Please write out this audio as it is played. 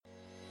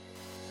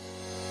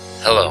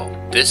Hello,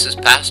 this is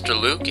Pastor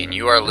Luke, and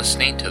you are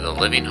listening to the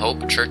Living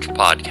Hope Church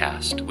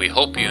podcast. We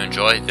hope you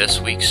enjoy this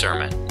week's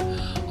sermon.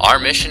 Our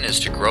mission is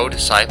to grow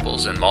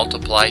disciples and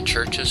multiply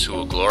churches who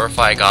will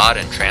glorify God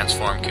and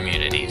transform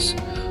communities.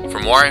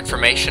 For more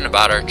information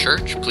about our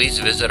church, please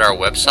visit our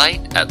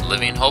website at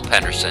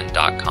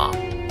livinghopehenderson.com.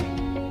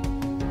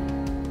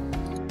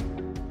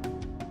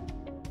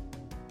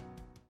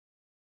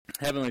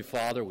 Heavenly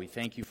Father, we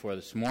thank you for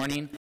this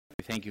morning.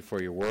 We thank you for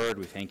your word.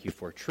 We thank you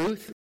for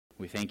truth.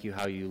 We thank you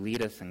how you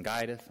lead us and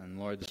guide us. And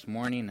Lord, this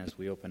morning as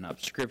we open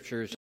up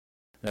scriptures,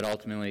 that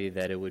ultimately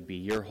that it would be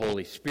your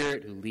Holy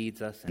Spirit who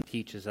leads us and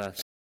teaches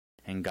us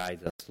and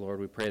guides us. Lord,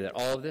 we pray that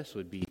all of this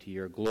would be to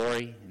your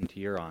glory and to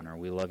your honor.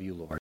 We love you,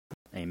 Lord.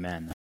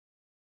 Amen.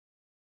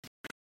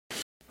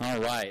 All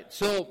right.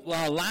 So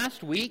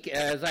last week,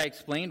 as I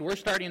explained, we're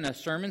starting a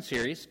sermon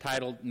series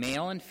titled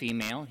Male and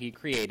Female, He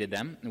Created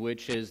Them,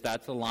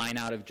 that's a line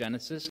out of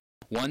Genesis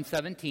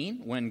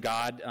 1:17, when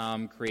God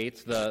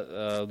creates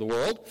the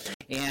world.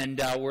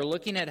 And we're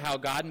looking at how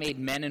God made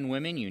men and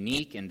women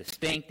unique and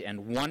distinct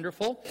and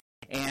wonderful.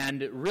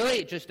 And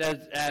really just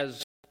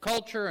as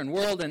culture and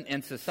world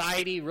and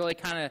society really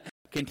kind of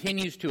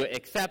continues to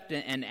accept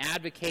and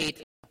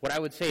advocate what I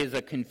would say is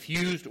a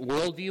confused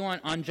worldview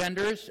on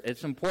genders,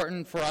 it's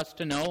important for us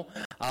to know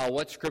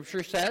what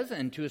Scripture says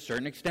and to a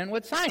certain extent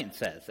what science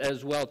says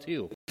as well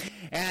too.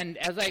 And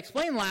as I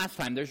explained last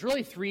time, there's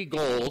really three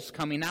goals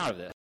coming out of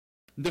this.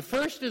 The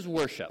first is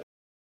worship,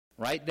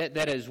 right?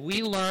 That as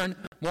we learn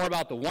more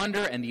about the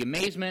wonder and the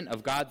amazement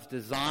of God's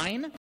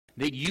design,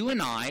 that you and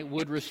I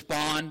would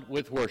respond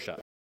with worship.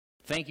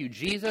 Thank you,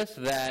 Jesus,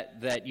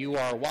 that you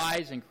are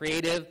wise and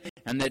creative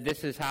and that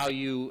this is how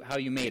you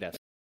made us.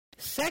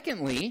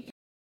 Secondly,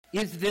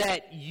 is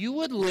that you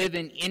would live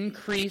in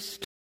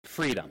increased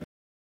freedom.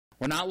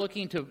 We're not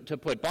looking to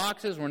put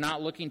boxes. We're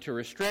not looking to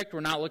restrict.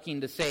 We're not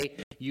looking to say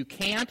you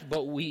can't,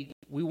 but we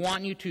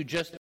want you to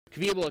just to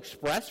be able to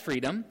express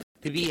freedom,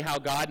 to be how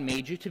God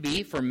made you to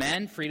be. For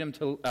men, freedom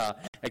to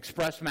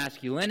express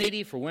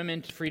masculinity. For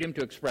women, freedom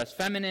to express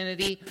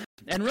femininity.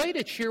 And really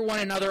to cheer one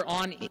another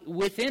on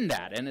within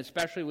that, and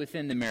especially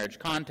within the marriage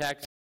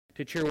context,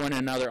 to cheer one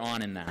another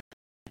on in that.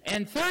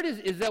 And third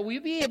is that we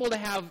be able to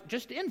have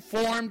just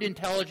informed,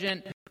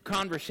 intelligent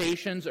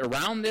conversations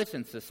around this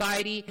in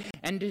society,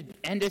 and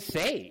to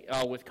say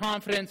with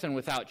confidence and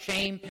without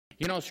shame,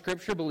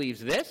 Scripture believes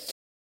this,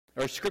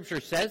 or Scripture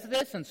says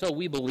this, and so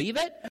we believe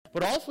it,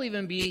 but also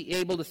even be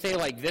able to say,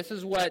 like, this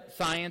is what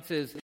science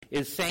is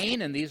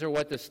saying, and these are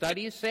what the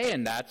studies say,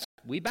 and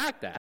we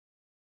back that.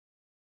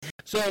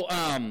 So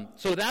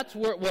that's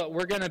what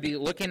we're going to be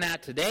looking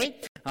at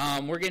today.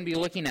 We're going to be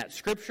looking at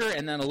Scripture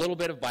and then a little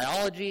bit of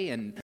biology,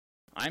 and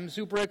I'm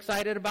super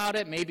excited about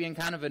it, maybe in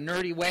kind of a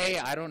nerdy way.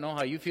 I don't know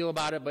how you feel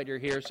about it, but you're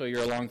here, so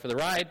you're along for the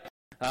ride.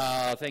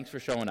 Thanks for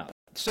showing up.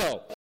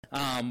 So,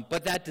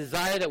 but that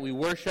desire that we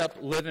worship,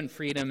 live in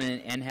freedom,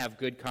 and have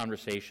good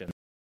conversation.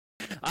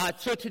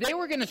 So today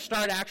we're going to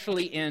start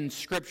actually in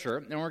Scripture,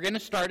 and we're going to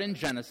start in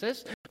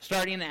Genesis,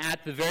 starting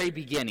at the very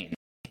beginning.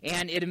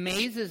 And it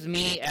amazes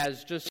me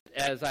as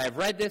I've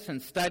read this and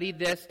studied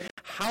this,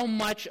 how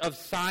much of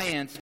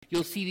science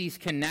you'll see these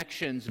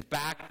connections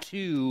back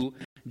to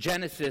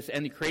Genesis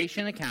and the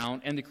creation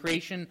account and the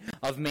creation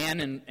of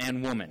man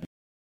and woman.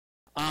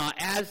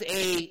 As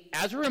a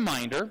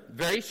reminder,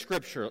 very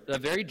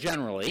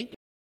generally,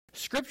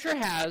 Scripture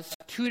has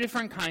two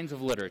different kinds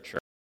of literature.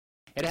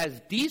 It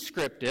has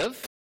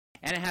descriptive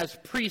and it has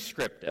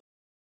prescriptive.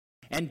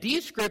 And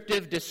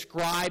descriptive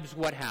describes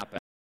what happened.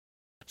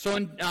 So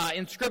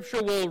in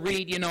Scripture we'll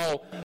read,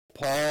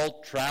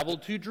 Paul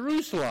traveled to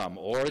Jerusalem,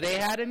 or they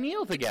had a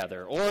meal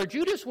together, or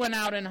Judas went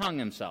out and hung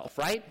himself,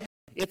 right?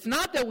 It's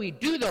not that we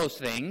do those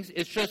things,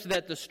 it's just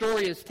that the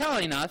story is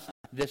telling us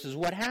this is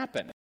what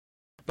happened.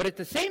 But at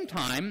the same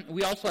time,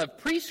 we also have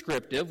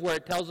prescriptive, where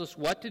it tells us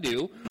what to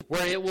do,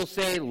 where it will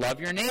say, love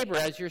your neighbor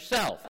as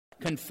yourself,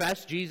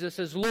 confess Jesus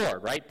as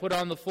Lord, right? Put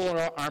on the full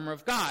armor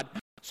of God.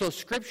 So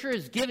Scripture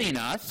is giving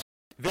us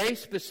very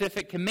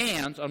specific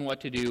commands on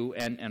what to do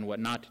and what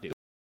not to do.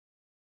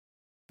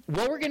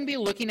 What we're going to be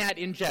looking at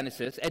in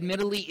Genesis,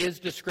 admittedly, is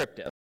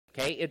descriptive.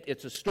 Okay,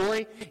 it's a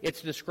story.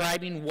 It's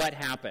describing what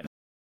happened.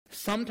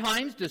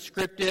 Sometimes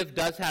descriptive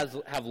does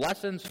have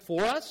lessons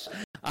for us,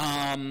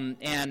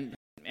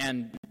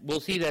 and we'll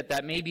see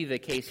that may be the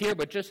case here.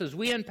 But just as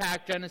we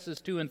unpack Genesis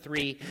 2 and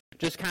 3,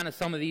 just kind of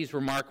some of these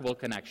remarkable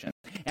connections.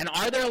 And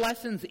are there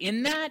lessons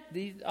in that?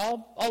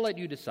 I'll let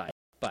you decide.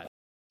 But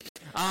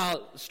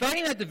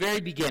starting at the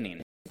very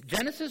beginning,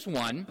 Genesis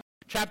 1,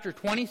 chapter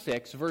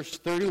 26, verse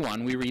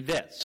 31, we read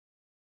this.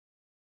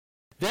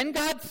 Then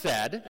God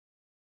said,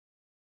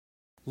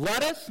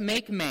 let us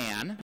make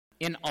man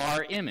in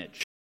our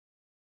image,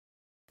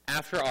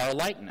 after our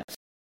likeness,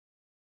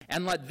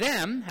 and let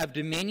them have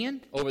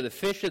dominion over the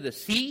fish of the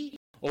sea,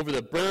 over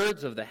the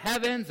birds of the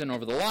heavens, and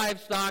over the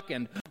livestock,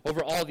 and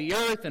over all the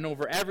earth, and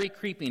over every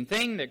creeping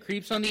thing that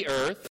creeps on the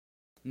earth.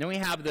 And then we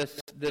have this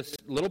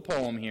little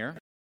poem here.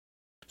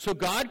 So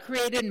God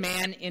created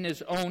man in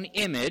his own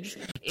image.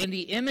 In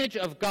the image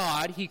of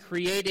God, he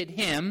created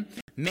him.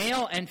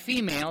 Male and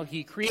female,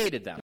 he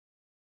created them.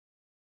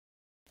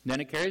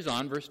 Then it carries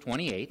on, verse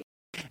 28.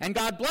 And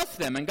God blessed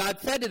them, and God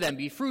said to them,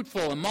 be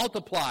fruitful and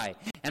multiply,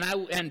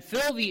 and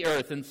fill the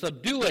earth and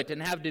subdue it,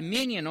 and have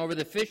dominion over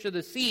the fish of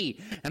the sea,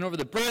 and over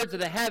the birds of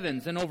the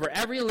heavens, and over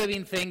every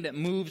living thing that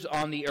moves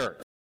on the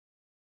earth.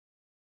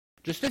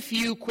 Just a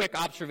few quick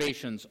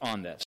observations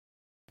on this.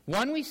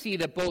 One, we see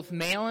that both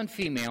male and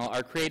female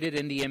are created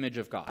in the image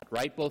of God,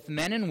 right? Both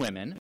men and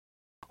women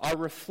are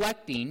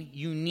reflecting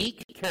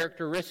unique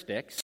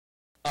characteristics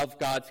of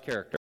God's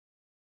character.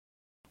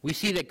 We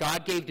see that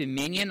God gave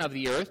dominion of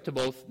the earth to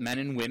both men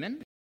and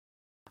women.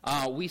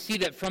 We see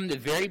that from the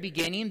very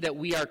beginning that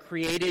we are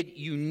created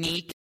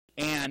unique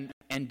and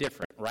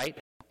different, right?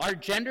 Our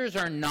genders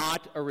are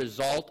not a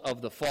result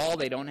of the fall.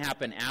 They don't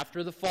happen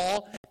after the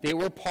fall. They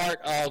were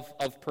part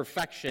of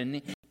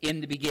perfection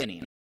in the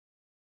beginning.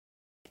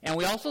 And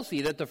we also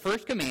see that the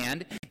first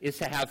command is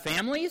to have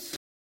families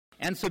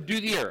and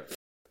subdue the earth,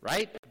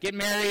 right? Get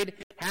married,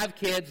 have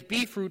kids,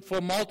 be fruitful,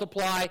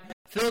 multiply,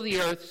 fill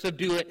the earth,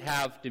 subdue it,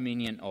 have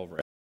dominion over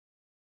it.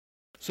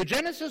 So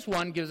Genesis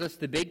 1 gives us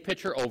the big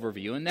picture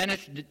overview, and then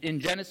in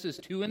Genesis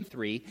 2 and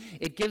 3,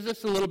 it gives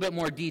us a little bit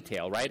more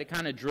detail, right? It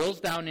kind of drills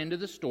down into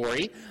the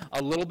story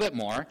a little bit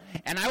more.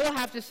 And I will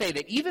have to say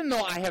that even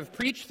though I have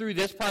preached through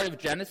this part of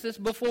Genesis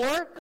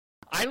before,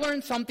 I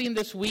learned something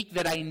this week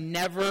that I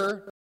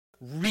never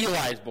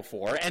realized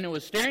before, and it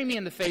was staring me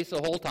in the face the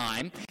whole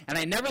time, and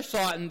I never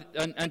saw it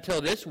until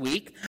this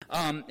week.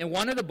 In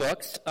one of the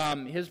books,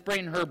 His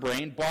Brain, Her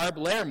Brain, Barb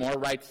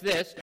Larimore writes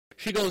this.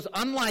 She goes,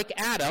 unlike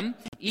Adam,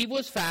 Eve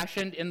was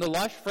fashioned in the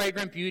lush,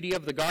 fragrant beauty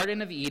of the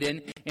Garden of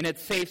Eden in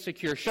its safe,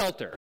 secure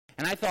shelter.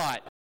 And I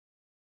thought,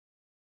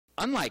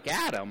 unlike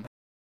Adam?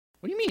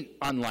 What do you mean,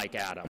 unlike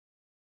Adam?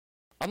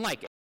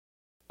 Unlike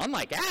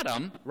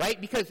Adam, right?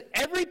 Because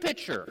every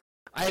picture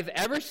I've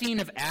ever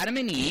seen of Adam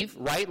and Eve,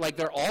 right, like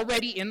they're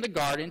already in the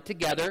garden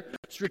together,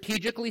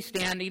 strategically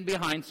standing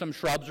behind some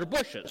shrubs or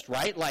bushes,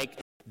 right? Like,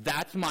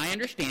 that's my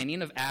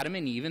understanding of Adam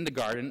and Eve in the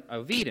Garden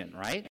of Eden,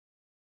 right?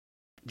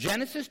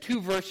 Genesis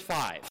 2, verse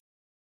 5.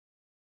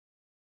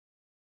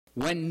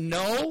 When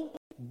no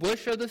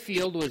bush of the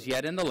field was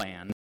yet in the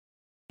land,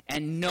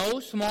 and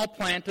no small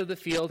plant of the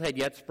field had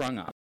yet sprung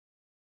up,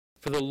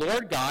 for the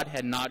Lord God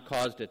had not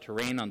caused it to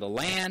rain on the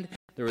land,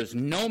 there was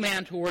no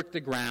man to work the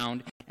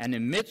ground, and a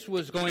mist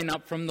was going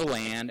up from the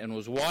land, and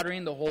was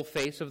watering the whole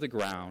face of the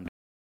ground.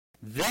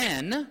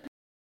 Then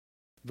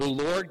the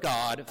Lord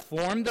God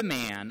formed the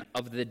man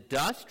of the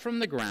dust from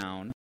the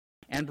ground,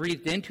 and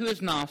breathed into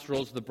his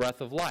nostrils the breath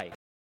of life.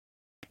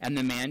 And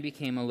the man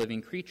became a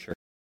living creature.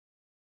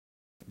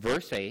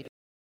 Verse 8,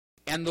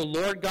 and the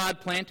Lord God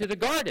planted a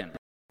garden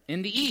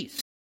in the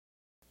east,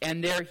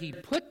 and there he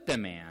put the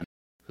man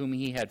whom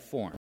he had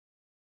formed.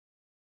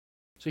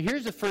 So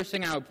here's the first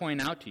thing I would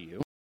point out to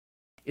you,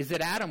 is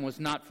that Adam was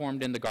not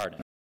formed in the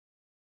garden.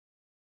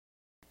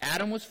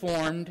 Adam was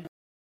formed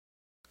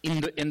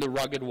in the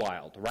rugged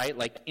wild, right?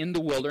 Like in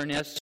the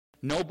wilderness,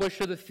 no bush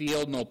of the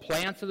field, no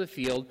plants of the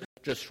field,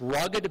 just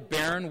rugged,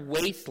 barren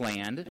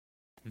wasteland.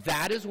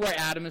 That is where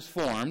Adam is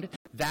formed.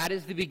 That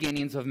is the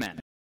beginnings of men.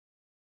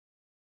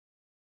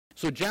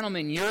 So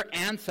gentlemen, your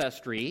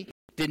ancestry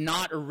did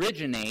not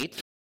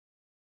originate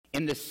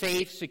in the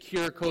safe,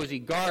 secure, cozy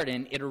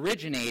garden. It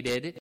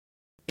originated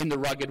in the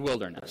rugged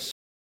wilderness.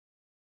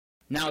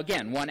 Now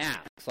again, one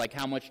asks, like,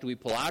 how much do we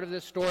pull out of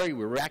this story?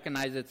 We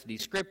recognize it's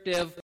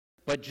descriptive,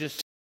 but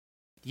just,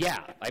 yeah,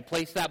 I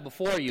place that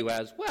before you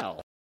as,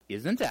 well,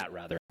 isn't that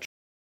rather?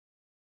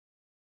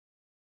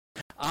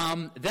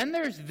 Then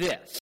there's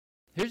this.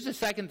 Here's the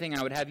second thing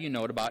I would have you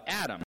note about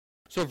Adam.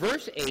 So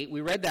verse 8,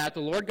 we read that,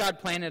 the Lord God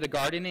planted a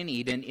garden in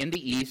Eden in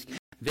the east.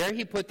 There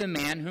he put the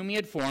man whom he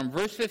had formed.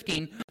 Verse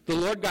 15, the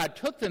Lord God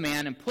took the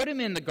man and put him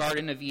in the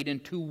Garden of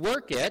Eden to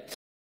work it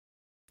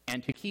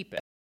and to keep it.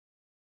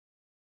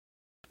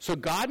 So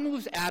God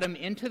moves Adam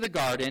into the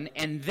garden,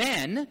 and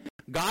then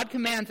God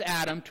commands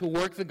Adam to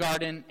work the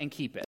garden and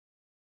keep it.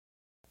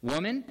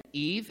 Woman,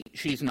 Eve,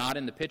 she's not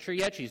in the picture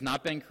yet. She's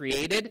not been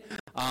created.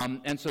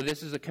 And so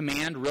this is a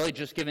command really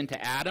just given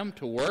to Adam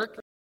to work.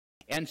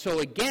 And so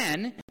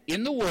again,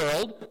 in the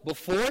world,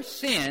 before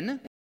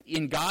sin,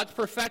 in God's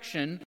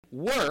perfection,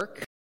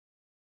 work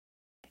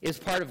is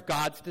part of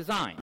God's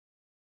design.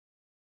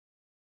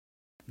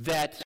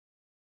 That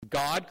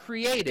God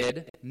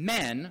created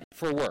men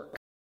for work.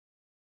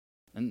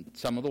 And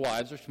some of the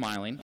wives are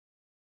smiling.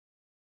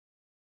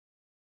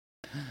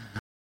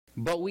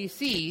 But we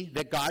see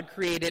that God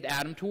created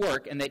Adam to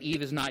work and that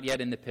Eve is not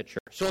yet in the picture.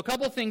 So a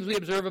couple of things we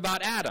observe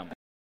about Adam.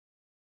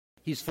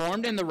 He's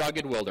formed in the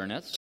rugged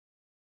wilderness.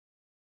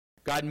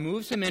 God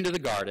moves him into the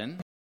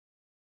garden.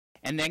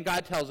 And then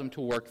God tells him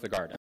to work the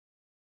garden.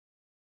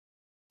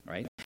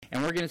 Right?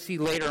 And we're going to see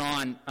later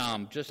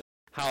on just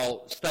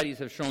how studies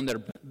have shown that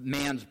a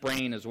man's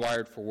brain is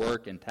wired for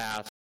work and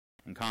task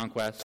and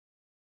conquest.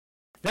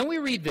 Then we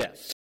read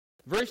this.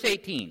 Verse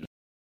 18.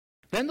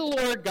 Then the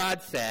Lord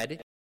God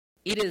said,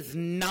 it is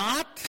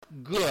not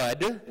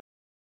good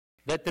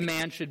that the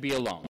man should be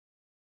alone.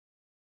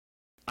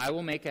 I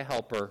will make a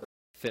helper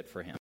fit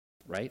for him.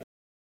 Right?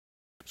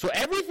 So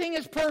everything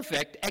is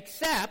perfect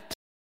except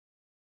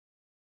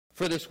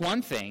for this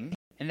one thing,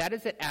 and that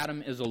is that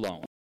Adam is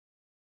alone.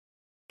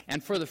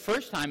 And for the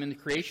first time in the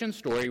creation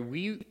story,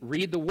 we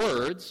read the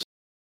words,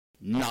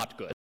 not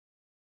good.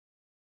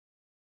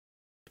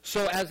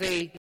 So as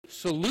a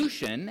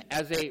solution,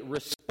 as a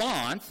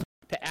response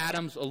to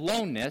Adam's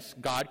aloneness,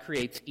 God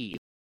creates Eve.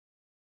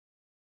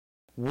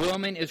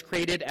 Woman is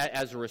created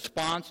as a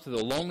response to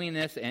the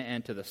loneliness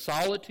and to the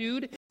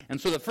solitude. And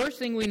so the first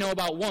thing we know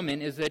about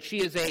woman is that she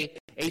is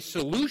a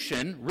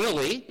solution,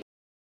 really,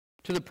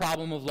 to the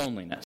problem of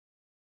loneliness.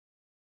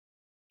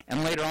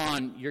 And later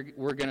on,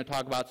 we're going to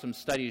talk about some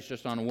studies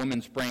just on a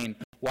woman's brain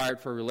wired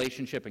for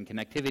relationship and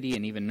connectivity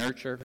and even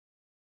nurture.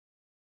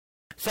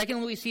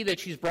 Secondly, we see that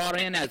she's brought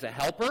in as a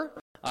helper.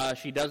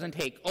 She doesn't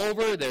take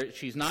over.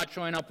 She's not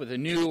showing up with a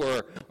new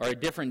or a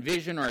different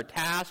vision or a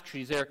task.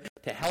 She's there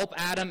to help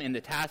Adam in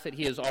the task that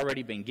he has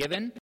already been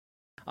given.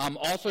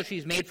 Also,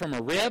 she's made from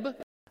a rib.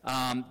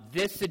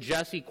 This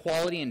suggests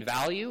equality and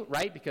value,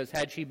 right? Because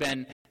had she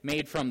been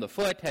made from the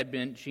foot,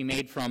 she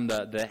made from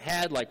the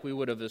head, like we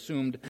would have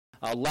assumed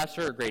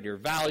lesser or greater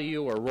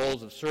value or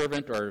roles of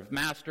servant or of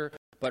master.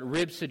 But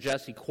rib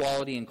suggests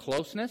equality and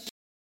closeness.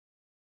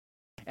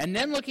 And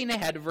then looking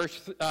ahead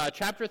to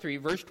chapter 3,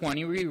 verse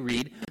 20, we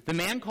read, the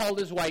man called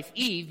his wife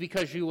Eve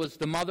because she was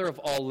the mother of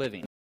all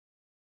living.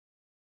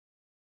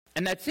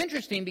 And that's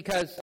interesting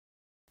because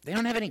they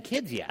don't have any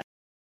kids yet.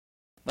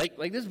 Like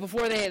this is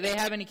before they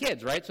have any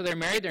kids, right? So they're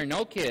married, there are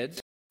no kids,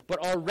 but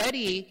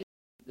already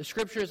the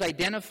Scripture is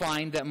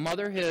identifying that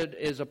motherhood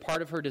is a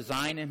part of her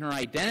design and her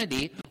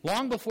identity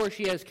long before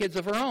she has kids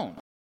of her own,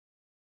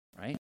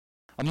 right?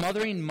 A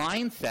mothering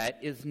mindset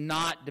is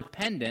not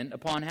dependent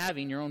upon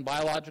having your own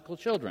biological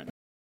children.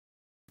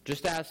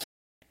 Just ask,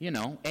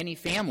 any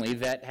family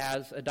that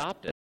has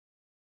adopted.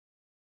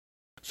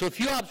 So a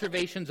few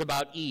observations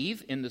about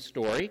Eve in the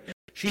story.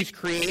 She's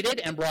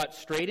created and brought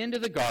straight into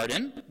the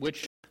garden,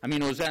 which,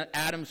 it was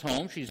Adam's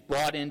home. She's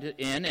brought in,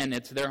 and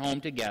it's their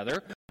home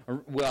together.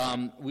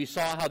 We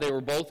saw how they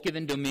were both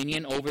given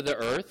dominion over the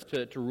earth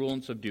to rule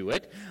and subdue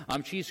it.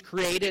 She's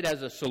created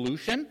as a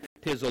solution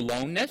to his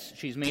aloneness.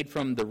 She's made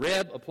from the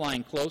rib,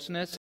 applying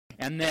closeness.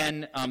 And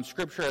then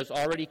Scripture has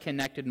already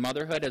connected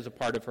motherhood as a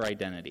part of her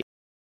identity.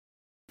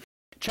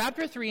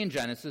 Chapter 3 in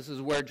Genesis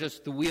is where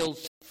just the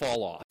wheels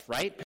fall off,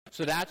 right?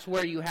 So that's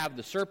where you have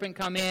the serpent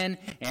come in,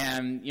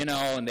 and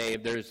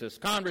there's this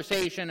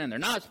conversation, and they're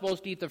not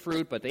supposed to eat the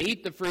fruit, but they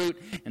eat the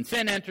fruit, and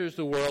sin enters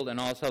the world, and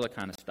all this other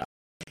kind of stuff.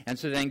 And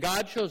so then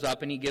God shows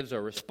up, and he gives a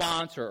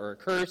response or a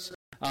curse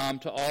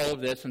to all of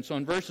this. And so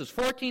in verses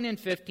 14 and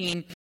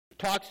 15,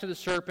 talks to the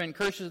serpent,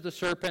 curses the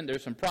serpent.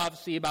 There's some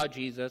prophecy about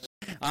Jesus.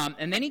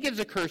 And then he gives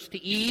a curse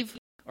to Eve.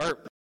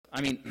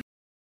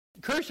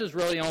 Curse is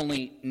really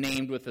only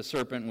named with the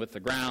serpent with the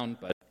ground.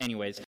 But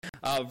anyways,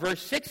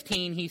 verse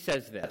 16, he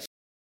says this.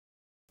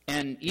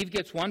 And Eve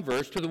gets one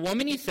verse. To the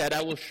woman he said,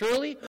 I will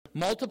surely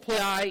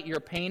multiply your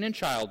pain in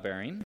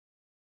childbearing.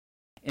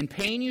 In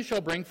pain you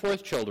shall bring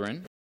forth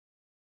children.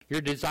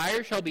 Your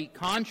desire shall be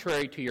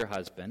contrary to your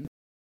husband,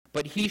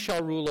 but he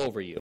shall rule over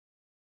you.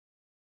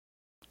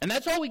 And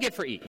that's all we get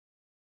for Eve.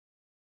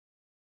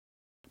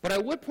 But I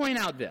would point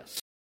out this.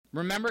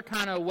 Remember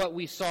kind of what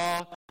we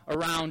saw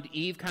around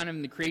Eve kind of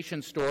in the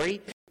creation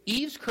story?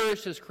 Eve's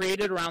curse is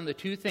created around the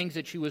two things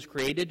that she was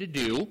created to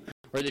do,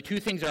 or the two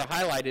things that are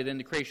highlighted in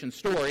the creation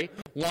story.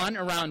 One,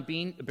 around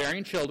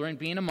bearing children,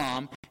 being a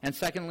mom, and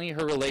secondly,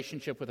 her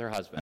relationship with her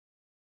husband.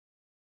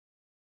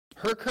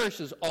 Her curse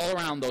is all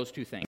around those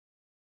two things.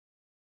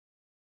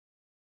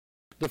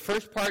 The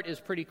first part is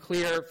pretty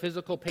clear,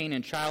 physical pain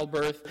in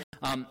childbirth.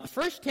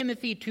 1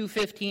 Timothy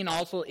 2:15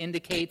 also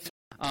indicates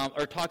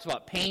or talks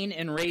about pain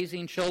in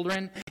raising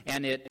children,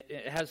 and it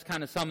has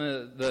kind of some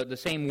of the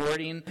same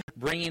wording,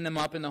 bringing them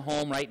up in the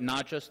home, right?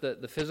 Not just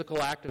the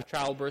physical act of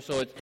childbirth.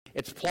 So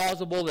it's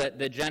plausible that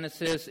the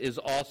Genesis is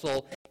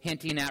also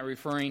hinting at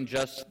referring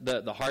just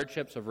the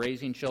hardships of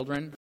raising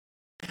children.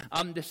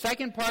 The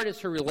second part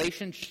is her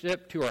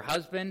relationship to her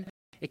husband.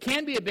 It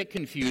can be a bit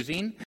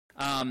confusing.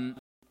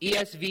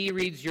 ESV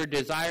reads, your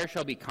desire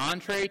shall be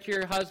contrary to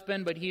your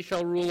husband, but he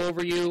shall rule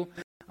over you.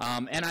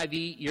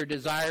 NIV, your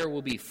desire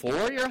will be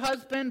for your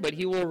husband, but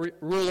he will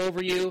rule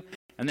over you.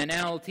 And then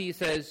NLT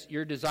says,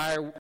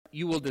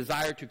 you will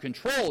desire to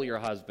control your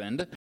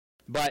husband,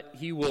 but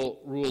he will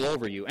rule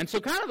over you. And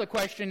so kind of the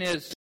question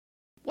is,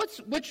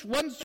 what's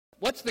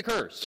the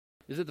curse?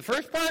 Is it the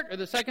first part or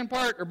the second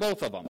part or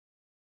both of them?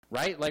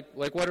 Right? Like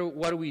what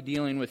are we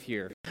dealing with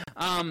here?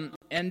 And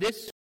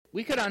this,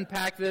 we could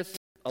unpack this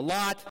a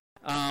lot.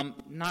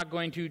 Not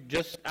going to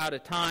just out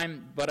of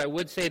time, but I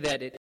would say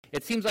that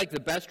it seems like the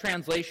best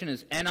translation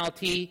is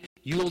NLT,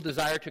 you will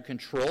desire to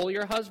control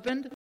your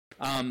husband.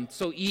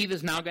 So Eve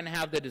is now going to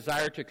have the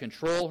desire to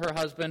control her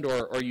husband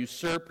or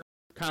usurp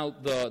kind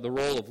of the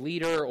role of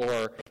leader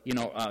or,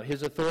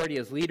 his authority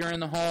as leader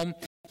in the home.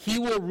 He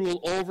will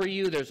rule over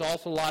you. There's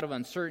also a lot of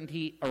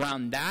uncertainty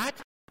around that.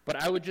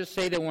 But I would just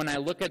say that when I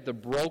look at the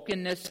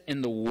brokenness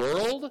in the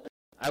world,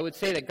 I would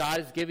say that God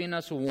is giving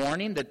us a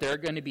warning that there are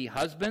going to be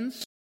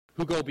husbands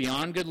who go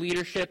beyond good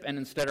leadership and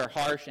instead are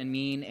harsh and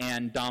mean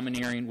and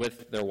domineering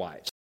with their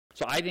wives.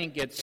 So I think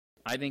it's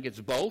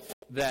both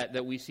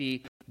that we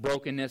see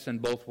brokenness in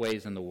both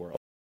ways in the world.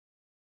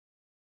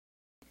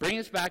 Bringing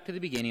us back to the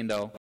beginning,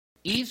 though,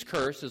 Eve's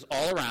curse is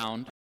all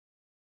around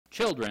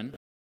children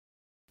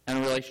and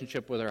a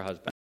relationship with her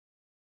husband.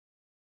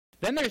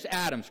 Then there's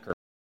Adam's curse.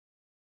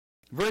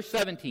 Verse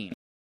 17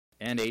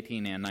 and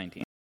 18 and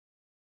 19.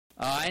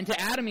 And to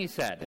Adam he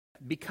said,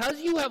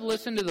 because you have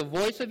listened to the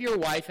voice of your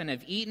wife and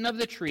have eaten of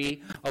the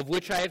tree of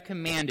which I have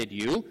commanded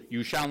you,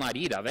 you shall not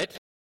eat of it.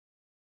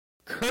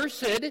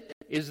 Cursed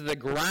is the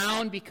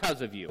ground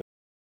because of you.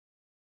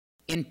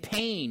 In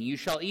pain you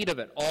shall eat of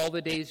it all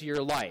the days of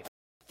your life.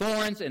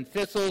 Thorns and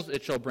thistles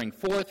it shall bring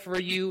forth for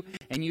you,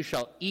 and you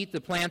shall eat the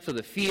plants of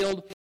the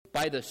field.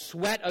 By the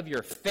sweat of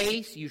your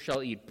face you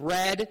shall eat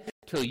bread,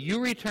 till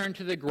you return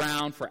to the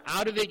ground, for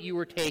out of it you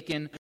were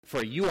taken,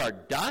 for you are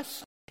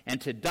dust,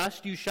 and to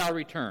dust you shall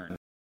return.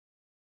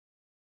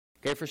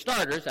 Okay, for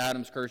starters,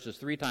 Adam's curse is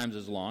 3 times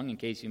as long, in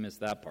case you missed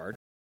that part.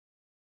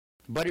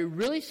 But it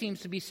really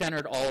seems to be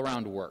centered all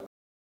around work,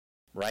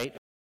 right?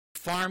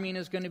 Farming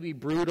is going to be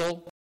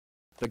brutal.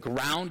 The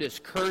ground is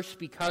cursed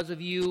because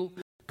of you.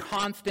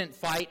 Constant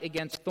fight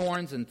against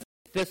thorns and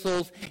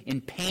thistles.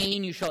 In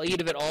pain you shall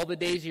eat of it all the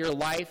days of your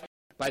life.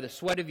 By the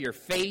sweat of your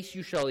face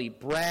you shall eat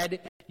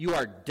bread. You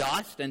are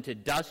dust, and to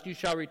dust you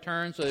shall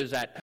return. So there's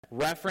that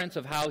reference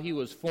of how he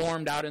was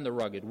formed out in the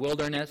rugged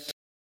wilderness.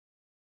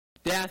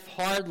 Death,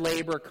 hard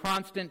labor,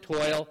 constant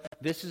toil.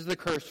 This is the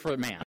curse for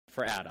man,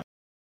 for Adam.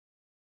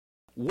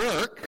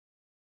 Work,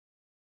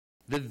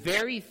 the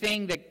very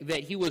thing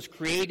that he was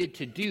created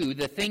to do,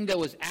 the thing that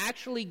was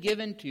actually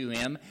given to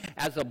him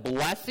as a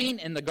blessing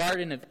in the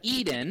Garden of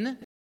Eden,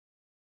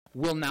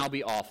 will now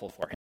be awful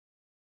for him.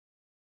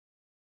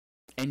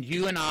 And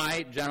you and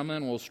I,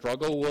 gentlemen, will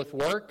struggle with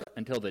work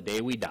until the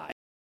day we die.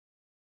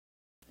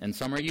 And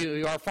some of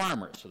you are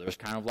farmers, so there's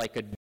kind of like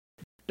a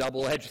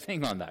double-edged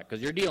thing on that,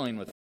 because you're dealing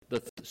with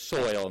the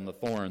soil and the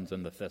thorns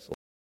and the thistles.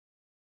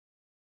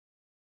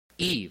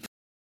 Eve,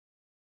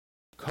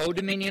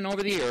 co-dominion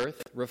over the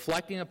earth,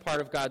 reflecting a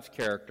part of God's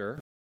character,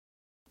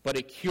 but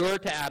a cure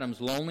to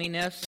Adam's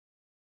loneliness,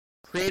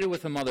 created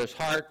with a mother's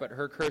heart, but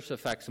her curse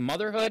affects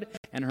motherhood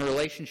and her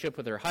relationship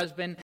with her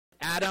husband.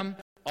 Adam,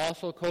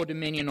 also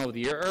co-dominion over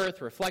the earth,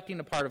 reflecting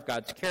a part of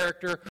God's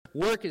character.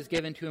 Work is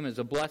given to him as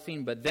a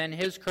blessing, but then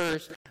his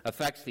curse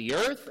affects the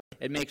earth.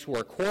 It makes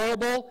work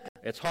horrible.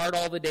 It's hard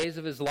all the days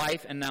of his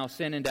life, and now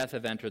sin and death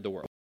have entered the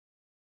world.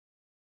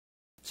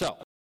 So,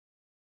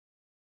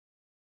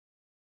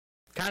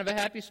 kind of a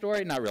happy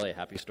story? Not really a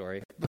happy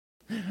story.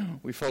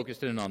 We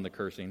focused in on the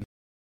cursing.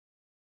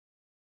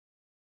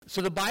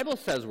 So the Bible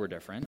says we're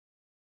different,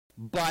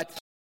 but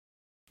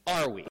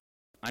are we?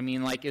 I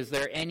mean, like, is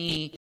there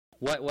any...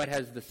 What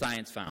has the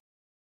science found?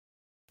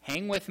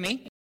 Hang with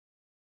me.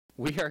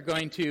 We are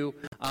going to,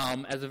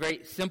 as a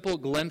very simple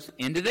glimpse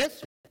into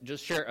this,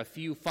 just share a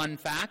few fun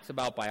facts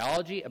about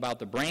biology, about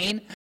the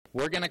brain.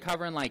 We're going to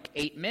cover in like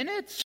 8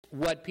 minutes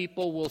what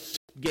people will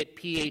get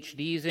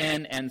PhDs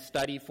in and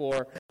study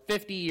for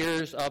 50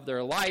 years of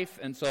their life.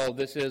 And so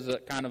this is a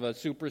kind of a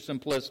super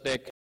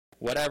simplistic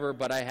whatever,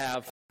 but I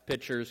have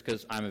pictures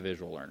because I'm a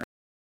visual learner.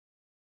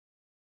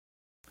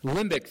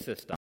 Limbic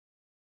system.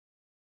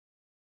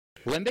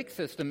 Limbic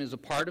system is a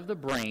part of the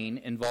brain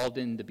involved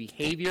in the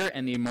behavior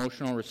and the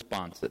emotional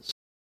responses.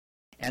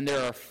 And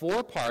there are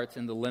 4 parts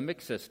in the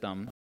limbic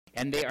system,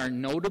 and they are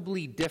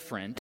notably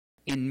different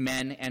in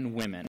men and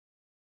women.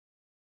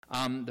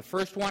 The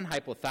first one,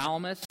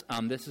 hypothalamus,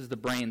 this is the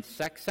brain's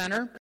sex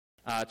center.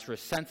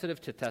 It's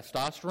sensitive to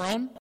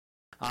testosterone.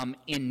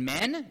 In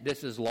men,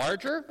 this is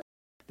larger.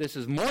 This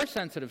is more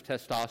sensitive to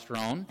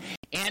testosterone,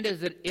 and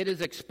it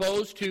is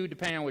exposed to,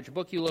 depending on which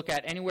book you look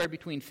at, anywhere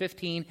between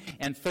 15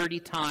 and 30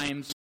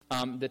 times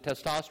the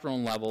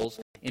testosterone levels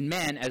in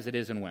men as it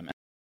is in women.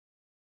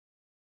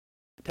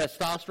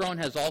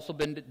 Testosterone has also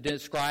been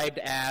described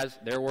as,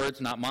 their words,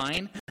 not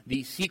mine,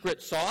 the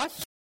secret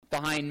sauce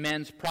behind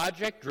men's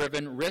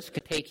project-driven,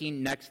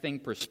 risk-taking, next-thing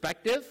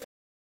perspective.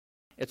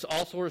 It's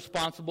also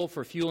responsible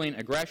for fueling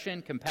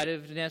aggression,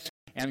 competitiveness,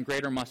 and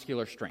greater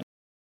muscular strength.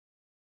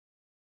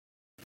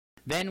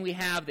 Then we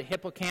have the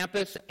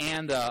hippocampus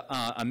and the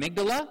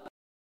amygdala,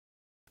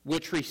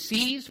 which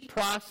receives,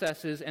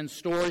 processes, and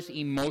stores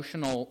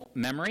emotional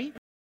memory.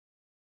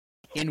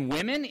 In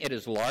women, it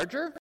is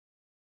larger,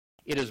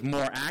 it is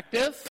more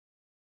active,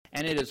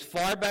 and it is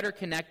far better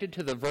connected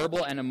to the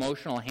verbal and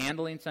emotional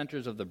handling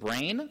centers of the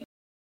brain,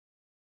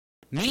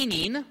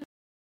 meaning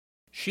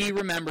she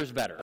remembers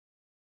better.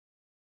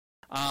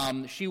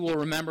 She will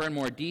remember in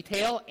more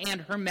detail,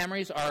 and her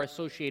memories are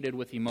associated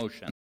with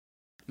emotion.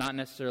 Not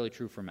necessarily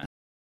true for men.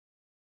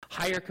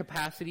 Higher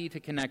capacity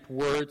to connect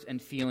words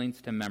and feelings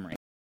to memory.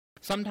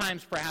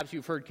 Sometimes, perhaps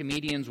you've heard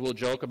comedians will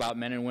joke about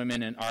men and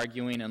women and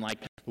arguing, and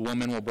like the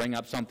woman will bring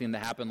up something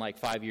that happened like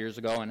 5 years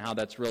ago and how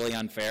that's really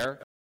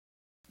unfair.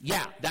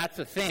 Yeah, that's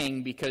a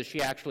thing because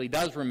she actually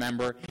does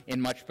remember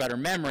in much better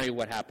memory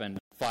what happened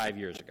 5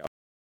 years ago.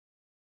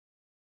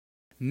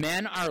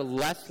 men are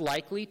less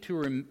likely to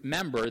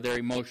remember their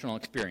emotional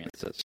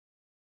experiences.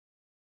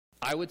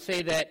 I would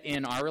say that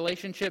in our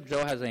relationship,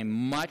 Joe has a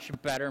much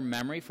better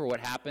memory for what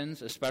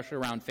happens, especially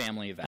around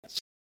family events.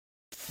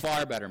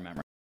 Far better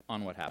memory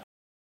on what happens.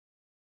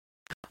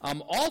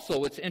 Also,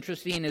 what's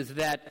interesting is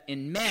that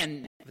in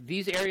men,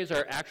 these areas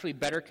are actually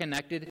better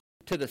connected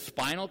to the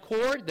spinal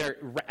cord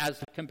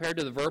as compared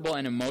to the verbal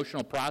and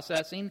emotional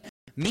processing,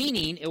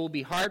 meaning it will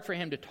be hard for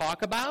him to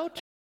talk about,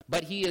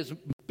 but he is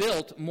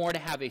built more to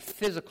have a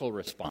physical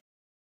response.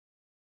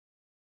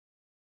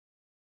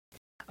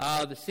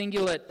 The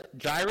cingulate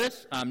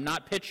gyrus,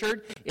 not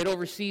pictured, it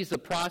oversees the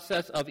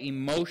process of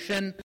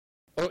emotion,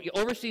 or it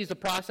oversees the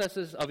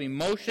processes of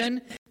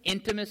emotion,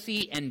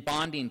 intimacy, and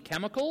bonding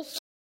chemicals.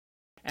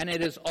 And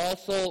it is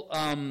also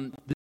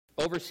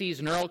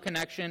oversees neural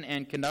connection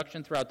and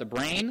conduction throughout the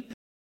brain.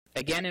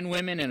 Again, in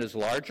women, it is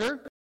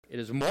larger, it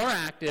is more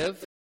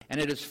active,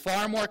 and it is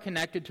far more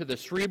connected to the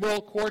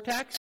cerebral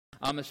cortex,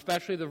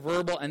 especially the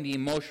verbal and the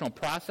emotional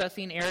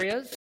processing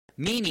areas,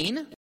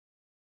 meaning,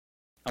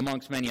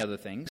 amongst many other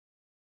things,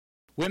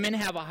 women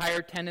have a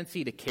higher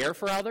tendency to care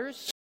for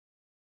others,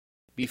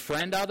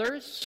 befriend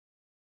others,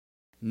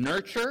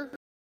 nurture,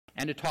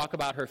 and to talk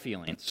about her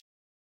feelings.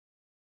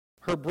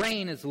 Her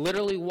brain is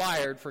literally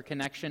wired for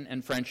connection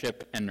and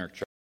friendship and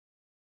nurture.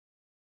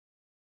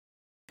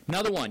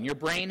 Another one, your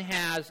brain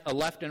has a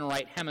left and a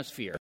right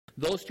hemisphere.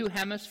 Those two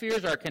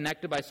hemispheres are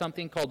connected by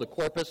something called the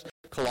corpus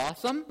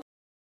callosum.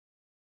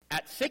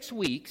 At 6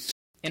 weeks,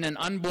 in an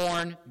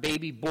unborn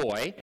baby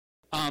boy,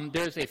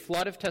 there's a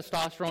flood of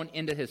testosterone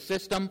into his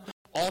system.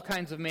 All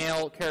kinds of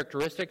male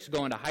characteristics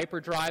go into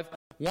hyperdrive.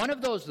 One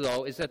of those,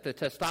 though, is that the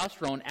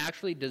testosterone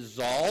actually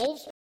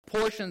dissolves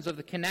portions of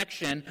the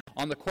connection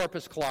on the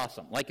corpus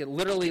callosum. It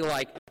literally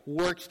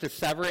works to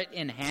sever it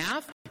in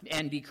half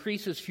and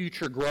decreases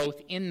future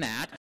growth in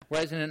that.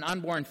 Whereas in an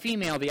unborn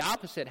female, the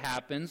opposite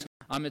happens.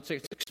 It's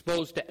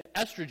exposed to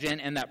estrogen,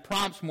 and that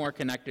prompts more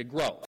connected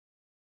growth.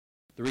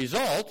 The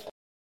result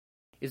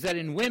is that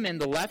in women,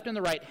 the left and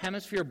the right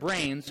hemisphere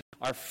brains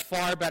are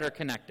far better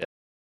connected,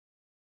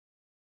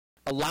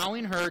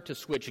 allowing her to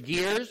switch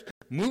gears,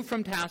 move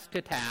from task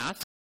to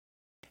task,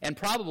 and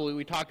probably,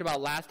 we talked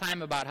about last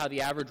time about how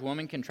the average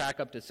woman can track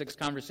up to 6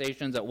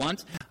 conversations at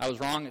once. I was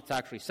wrong, it's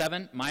actually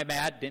 7. My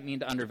bad, didn't mean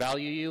to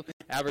undervalue you.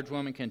 Average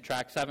woman can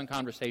track 7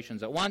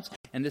 conversations at once,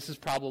 and this is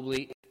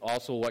probably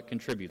also what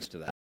contributes to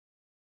that.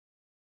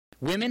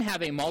 Women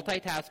have a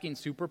multitasking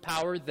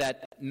superpower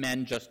that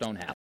men just don't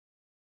have.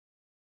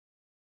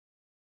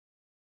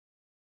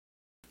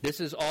 This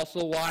is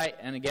also why,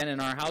 and again in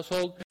our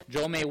household,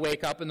 Joe may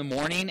wake up in the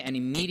morning and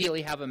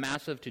immediately have a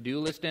massive to-do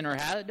list in her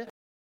head,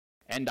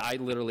 and I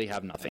literally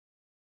have nothing.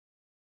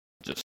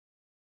 Just,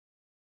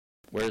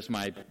 where's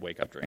my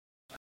wake-up drink?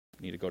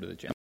 Need to go to the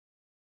gym.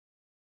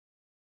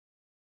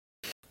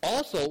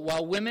 Also,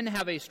 while women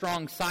have a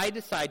strong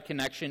side-to-side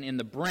connection in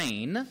the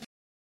brain,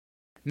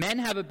 men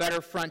have a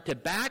better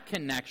front-to-back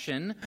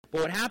connection,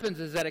 but what happens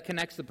is that it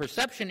connects the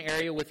perception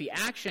area with the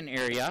action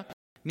area,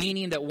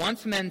 meaning that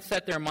once men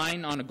set their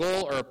mind on a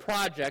goal or a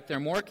project, they're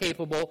more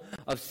capable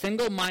of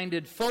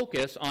single-minded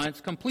focus on its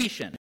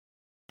completion.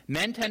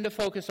 Men tend to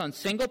focus on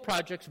single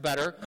projects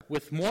better,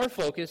 with more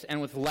focus and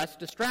with less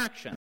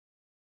distraction.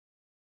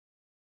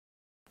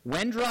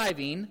 When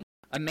driving,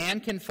 a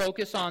man can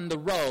focus on the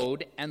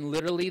road, and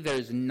literally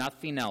there's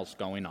nothing else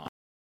going on.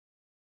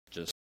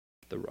 Just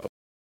the road.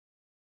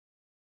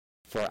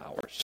 For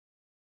hours.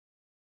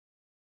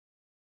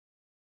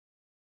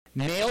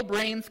 Male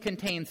brains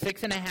contain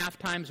 6.5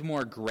 times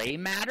more gray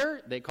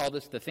matter. They call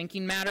this the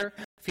thinking matter.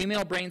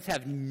 Female brains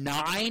have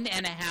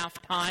 9.5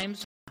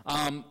 times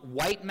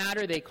white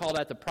matter. They call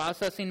that the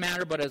processing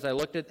matter, but as I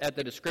looked at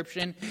the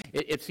description,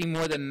 it seemed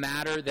more the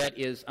matter that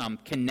is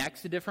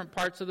connects to different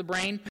parts of the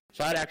brain.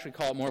 So I'd actually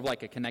call it more of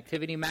like a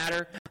connectivity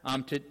matter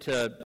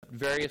to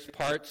various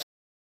parts.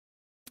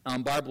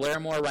 Barb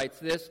Larimore writes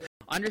this: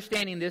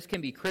 understanding this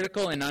can be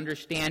critical in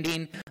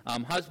understanding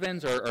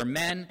husbands or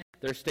men,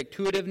 their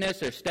stick-to-itiveness,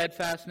 their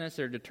steadfastness,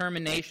 their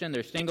determination,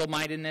 their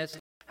single-mindedness.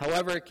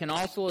 However, it can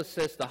also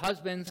assist the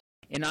husbands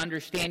in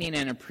understanding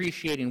and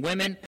appreciating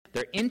women,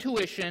 their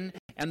intuition,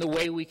 and the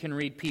way we can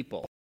read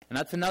people. And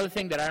that's another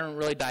thing that I don't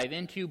really dive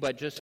into, but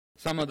just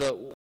some of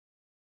the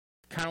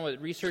kind of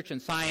what research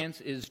and science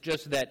is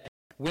just that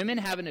women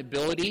have an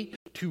ability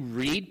to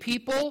read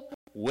people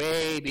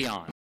way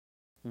beyond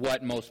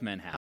what most men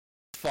have,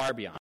 far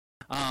beyond.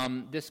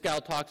 This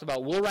gal talks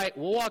about, we'll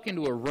walk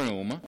into a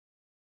room,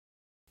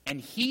 and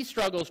he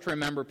struggles to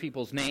remember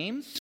people's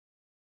names,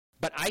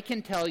 but I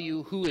can tell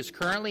you who is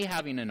currently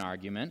having an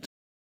argument,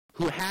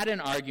 who had an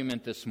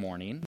argument this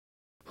morning,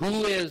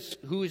 who's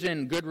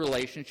in good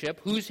relationship,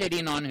 who's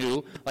hitting on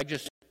who, like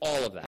just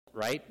all of that,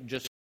 right?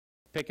 Just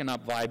picking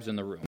up vibes in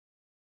the room.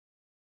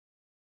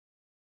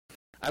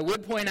 I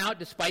would point out,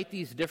 despite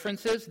these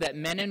differences, that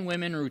men and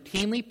women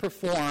routinely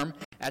perform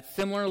at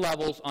similar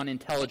levels on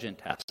intelligent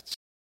tests.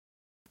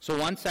 So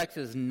one sex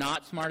is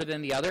not smarter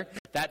than the other.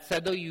 That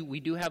said, though,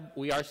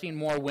 we are seeing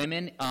more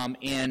women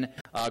in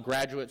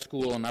graduate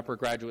school and upper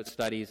graduate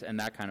studies and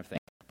that kind of thing.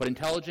 but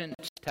intelligence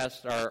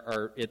tests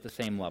are at the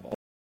same level.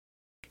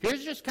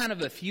 Here's just kind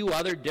of a few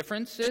other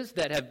differences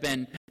that have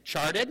been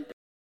charted,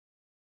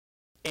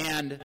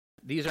 and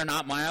these are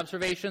not my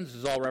observations. This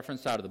is all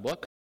referenced out of the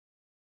book.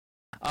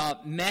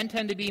 Men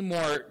tend to be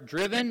more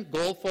driven,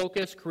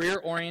 goal-focused,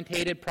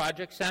 career-orientated,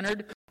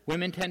 project-centered.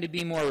 Women tend to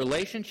be more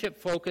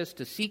relationship-focused,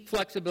 to seek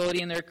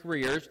flexibility in their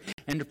careers,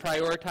 and to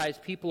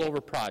prioritize people over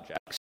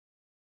projects.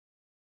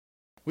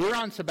 We were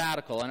on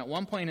sabbatical, and at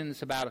one point in the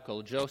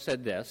sabbatical, Jo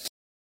said this.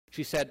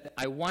 She said,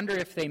 "I wonder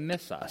if they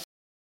miss us."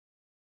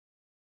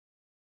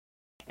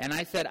 And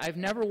I said, "I've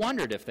never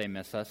wondered if they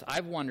miss us.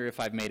 I've wondered if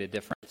I've made a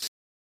difference."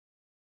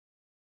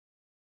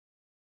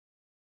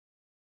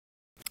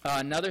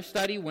 Another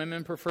study,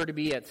 women prefer to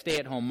be at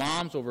stay-at-home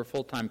moms over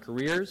full-time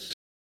careers.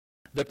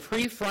 The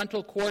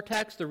prefrontal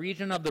cortex, the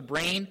region of the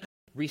brain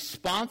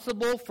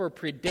responsible for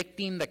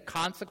predicting the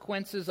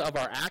consequences of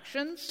our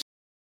actions,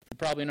 you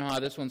probably know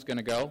how this one's going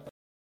to go,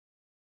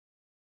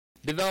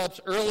 develops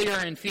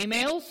earlier in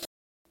females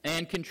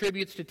and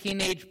contributes to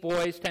teenage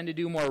boys tend to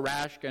do more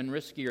rash and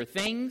riskier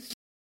things.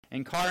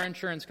 And car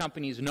insurance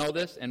companies know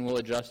this and will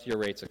adjust your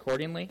rates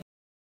accordingly.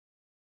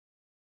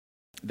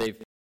 They've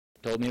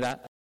told me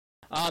that.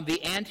 The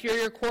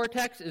anterior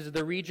cortex is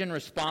the region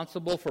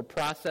responsible for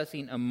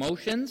processing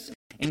emotions,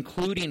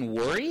 including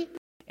worry,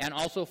 and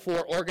also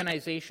for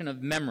organization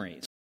of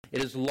memories.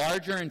 It is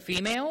larger in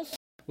females,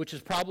 which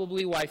is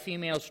probably why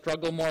females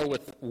struggle more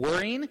with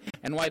worrying,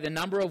 and why the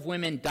number of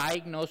women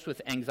diagnosed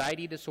with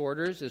anxiety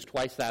disorders is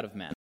twice that of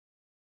men.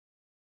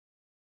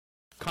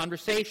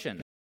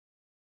 Conversation.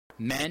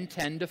 Men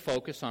tend to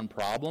focus on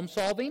problem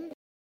solving.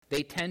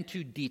 They tend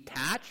to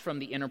detach from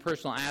the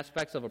interpersonal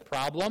aspects of a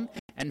problem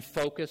and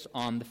focus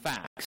on the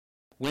facts.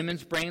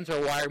 Women's brains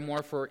are wired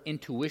more for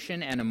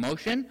intuition and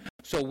emotion,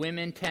 so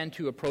women tend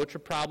to approach a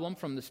problem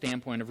from the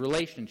standpoint of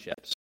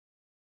relationships.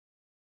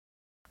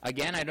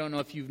 Again, I don't know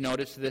if you've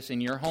noticed this in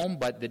your home,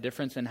 but the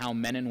difference in how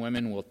men and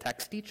women will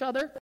text each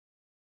other.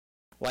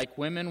 Like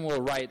women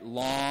will write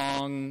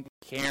long,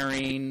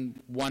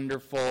 caring,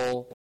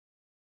 wonderful,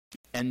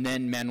 and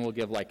then men will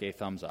give like a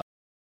thumbs up.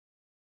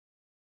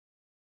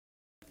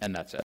 And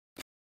that's it.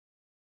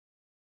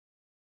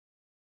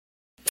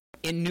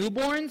 In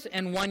newborns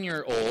and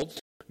 1-year-olds,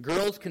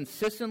 girls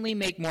consistently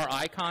make more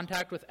eye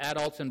contact with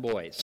adults and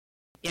boys.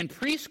 In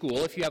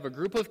preschool, if you have a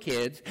group of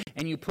kids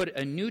and you put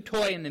a new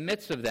toy in the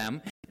midst of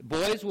them,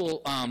 boys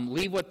will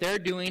leave what they're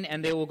doing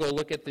and they will go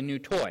look at the new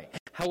toy.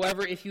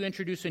 However, if you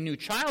introduce a new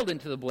child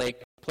into the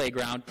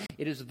playground,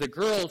 it is the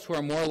girls who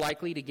are more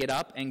likely to get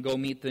up and go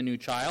meet the new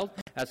child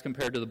as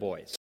compared to the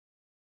boys.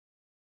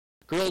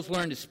 Girls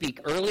learn to speak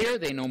earlier,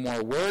 they know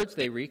more words,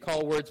 they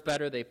recall words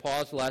better, they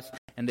pause less,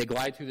 and they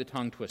glide through the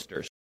tongue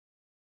twisters.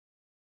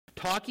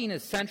 Talking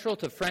is central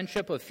to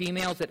friendship of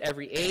females at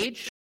every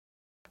age.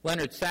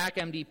 Leonard Sack,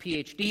 MD,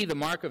 PhD, the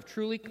mark of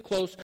truly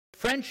close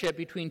friendship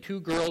between two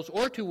girls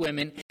or two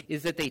women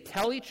is that they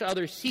tell each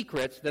other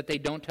secrets that they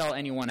don't tell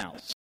anyone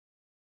else.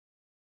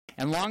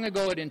 And long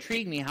ago it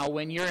intrigued me how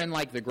when you're in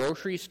like the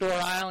grocery store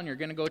aisle and you're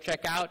going to go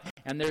check out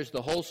and there's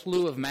the whole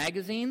slew of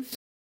magazines,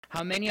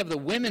 how many of the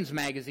women's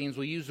magazines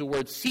will use the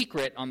word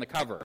secret on the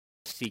cover.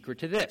 Secret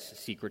to this,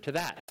 secret to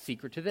that,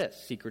 secret to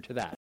this, secret to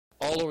that.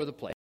 All over the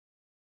place.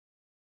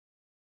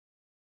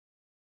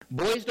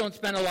 Boys don't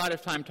spend a lot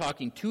of time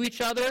talking to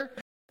each other,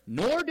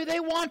 nor do they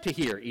want to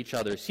hear each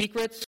other's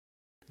secrets.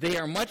 They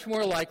are much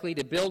more likely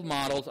to build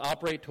models,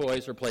 operate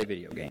toys, or play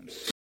video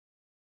games.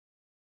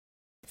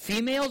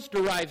 Females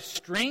derive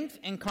strength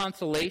and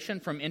consolation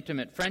from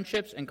intimate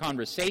friendships and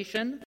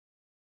conversation.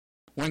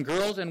 When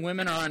girls and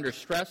women are under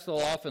stress, they'll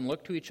often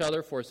look to each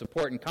other for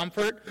support and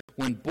comfort.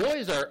 When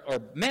boys or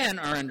men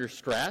are under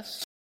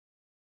stress,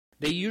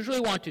 they usually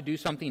want to do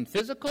something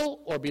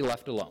physical or be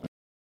left alone.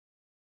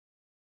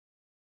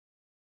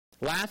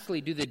 Lastly,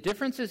 do the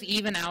differences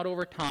even out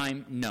over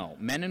time? No.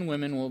 Men and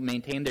women will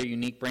maintain their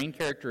unique brain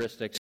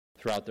characteristics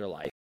throughout their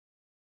life.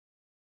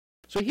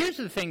 So here's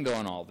the thing, though,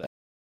 in all this.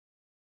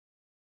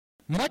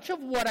 Much of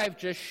what I've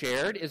just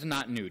shared is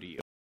not new to you.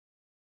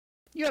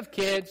 You have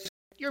kids,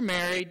 you're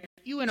married,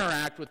 you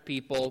interact with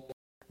people,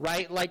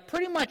 right? Like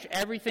pretty much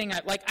everything,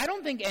 I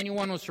don't think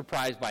anyone was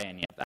surprised by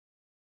any of that.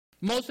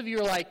 Most of you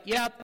are like,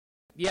 yep,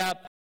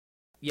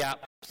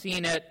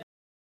 seen it,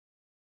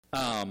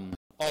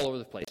 all over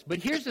the place. But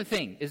here's the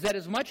thing, is that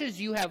as much as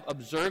you have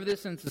observed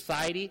this in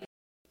society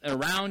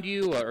around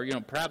you, or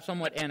perhaps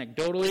somewhat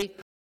anecdotally,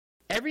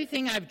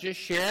 everything I've just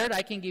shared,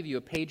 I can give you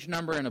a page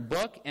number in a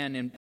book, and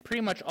in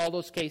pretty much all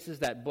those cases,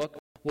 that book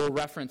will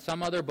reference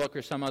some other book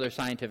or some other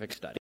scientific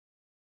study,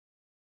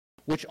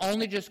 which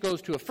only just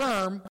goes to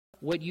affirm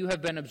what you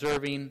have been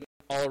observing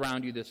all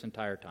around you this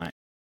entire time.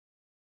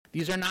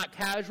 These are not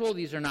casual,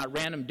 these are not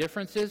random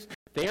differences.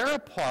 They are a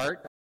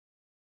part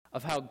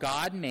of how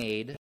God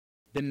made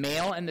the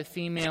male and the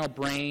female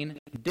brain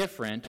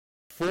different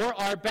for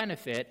our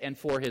benefit and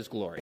for His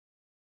glory.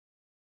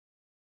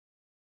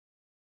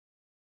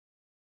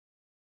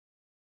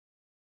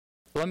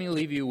 Let me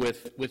leave you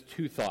with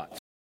two thoughts.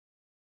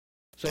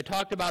 So I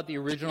talked about the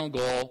original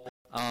goal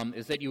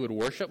is that you would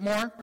worship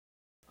more.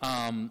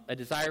 a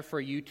desire for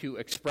you to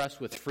express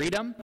with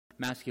freedom,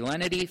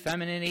 masculinity,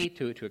 femininity,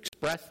 to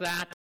express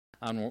that.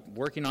 We're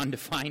working on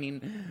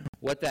defining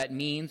what that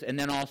means, and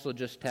then also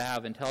just to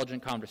have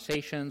intelligent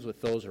conversations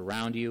with those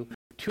around you.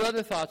 2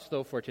 other thoughts,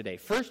 though, for today.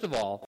 First of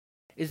all,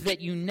 is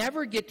that you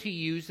never get to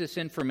use this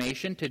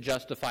information to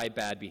justify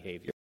bad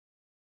behavior.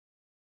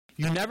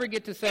 You never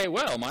get to say,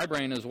 well, my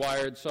brain is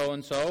wired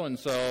so-and-so, and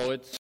so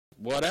it's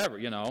whatever,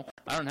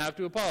 I don't have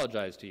to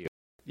apologize to you.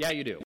 Yeah,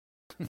 you do.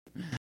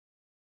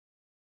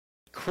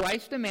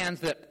 Christ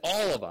demands that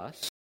all of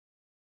us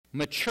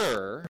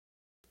mature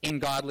in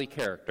godly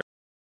character.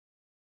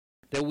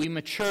 That we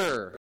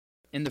mature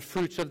in the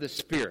fruits of the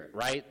Spirit,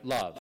 right?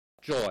 Love,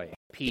 joy,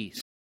 peace,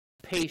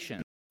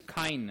 patience,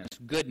 kindness,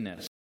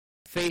 goodness,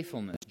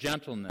 faithfulness,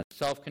 gentleness,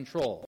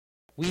 self-control.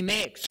 We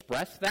may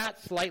express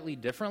that slightly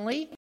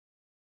differently,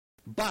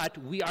 but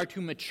we are to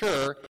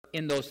mature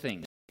in those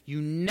things.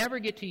 You never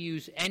get to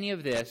use any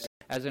of this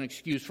as an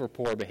excuse for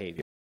poor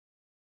behavior.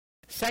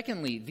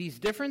 Secondly, these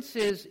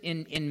differences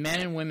in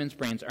men and women's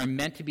brains are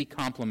meant to be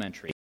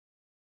complementary.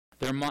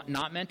 They're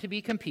not meant to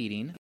be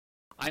competing.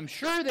 I'm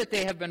sure that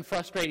they have been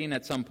frustrating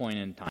at some point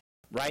in time,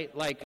 right?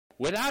 Like,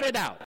 without a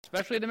doubt,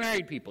 especially the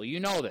married people, you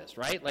know this,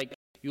 right? Like,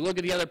 you look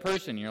at the other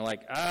person, you're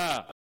like,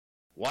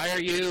 why are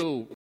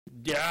you,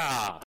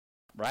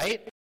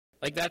 right?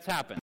 Like, that's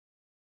happened.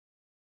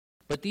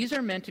 But these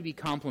are meant to be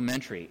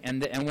complementary.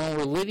 And when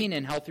we're living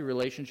in healthy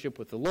relationship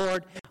with the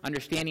Lord,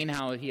 understanding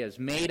how He has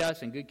made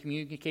us in good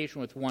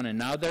communication with one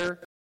another,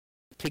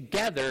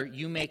 together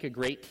you make a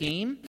great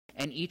team,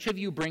 and each of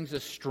you brings a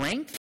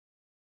strength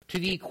to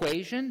the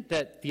equation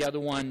that the other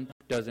one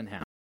doesn't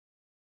have.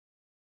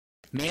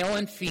 Male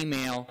and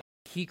female,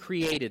 He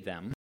created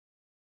them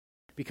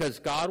because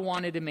God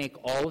wanted to make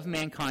all of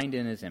mankind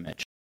in His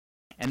image.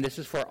 And this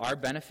is for our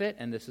benefit,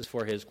 and this is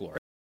for His glory.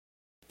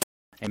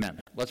 Amen.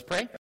 Let's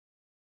pray,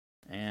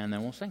 and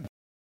then we'll sing.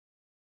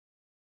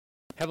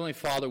 Heavenly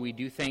Father, we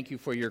do thank You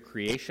for Your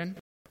creation.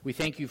 We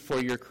thank You for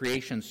Your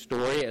creation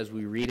story as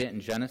we read it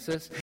in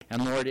Genesis.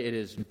 And Lord, it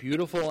is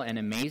beautiful and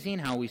amazing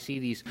how we see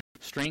these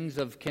strings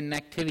of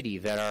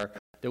connectivity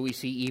that we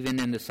see even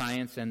in the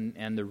science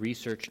and the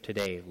research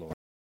today, Lord.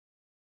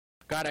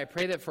 God, I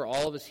pray that for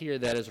all of us here,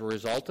 that as a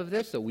result of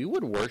this, that we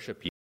would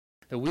worship You,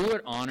 that we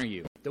would honor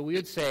You, that we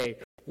would say,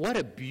 what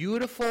a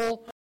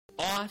beautiful,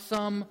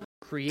 awesome,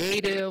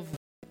 creative,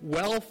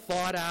 well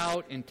thought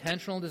out,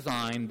 intentional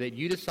design that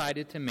You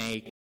decided to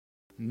make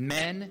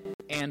men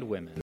and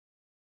women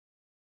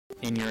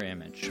in Your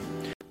image.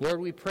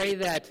 Lord, we pray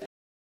that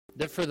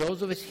for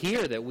those of us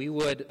here, that we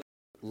would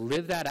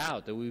live that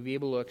out, that we would be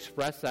able to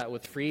express that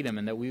with freedom,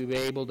 and that we would be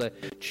able to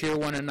cheer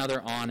one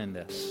another on in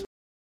this.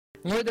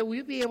 Lord, that we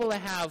would be able to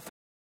have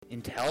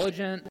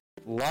intelligent,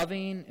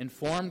 loving,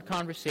 informed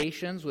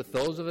conversations with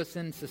those of us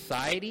in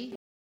society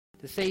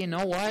to say, you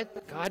know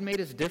what? God made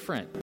us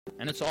different,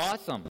 and it's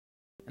awesome.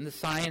 And the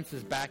science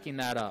is backing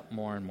that up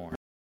more and more.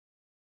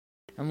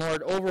 And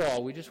Lord,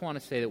 overall, we just want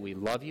to say that we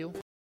love You,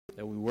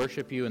 that we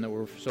worship You, and that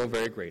we're so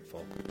very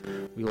grateful.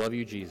 We love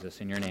You, Jesus.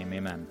 In Your name,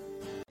 amen.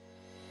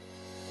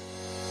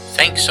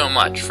 Thanks so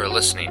much for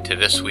listening to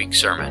this week's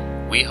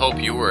sermon. We hope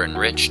you were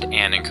enriched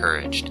and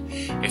encouraged.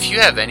 If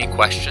you have any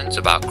questions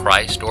about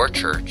Christ or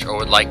church, or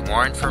would like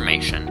more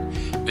information,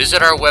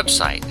 visit our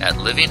website at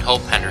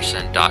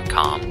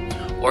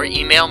livinghopehenderson.com or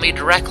email me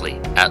directly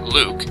at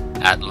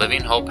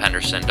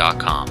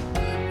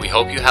luke@livinghopehenderson.com. We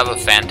hope you have a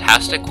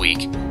fantastic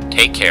week.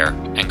 Take care,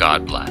 and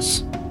God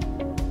bless.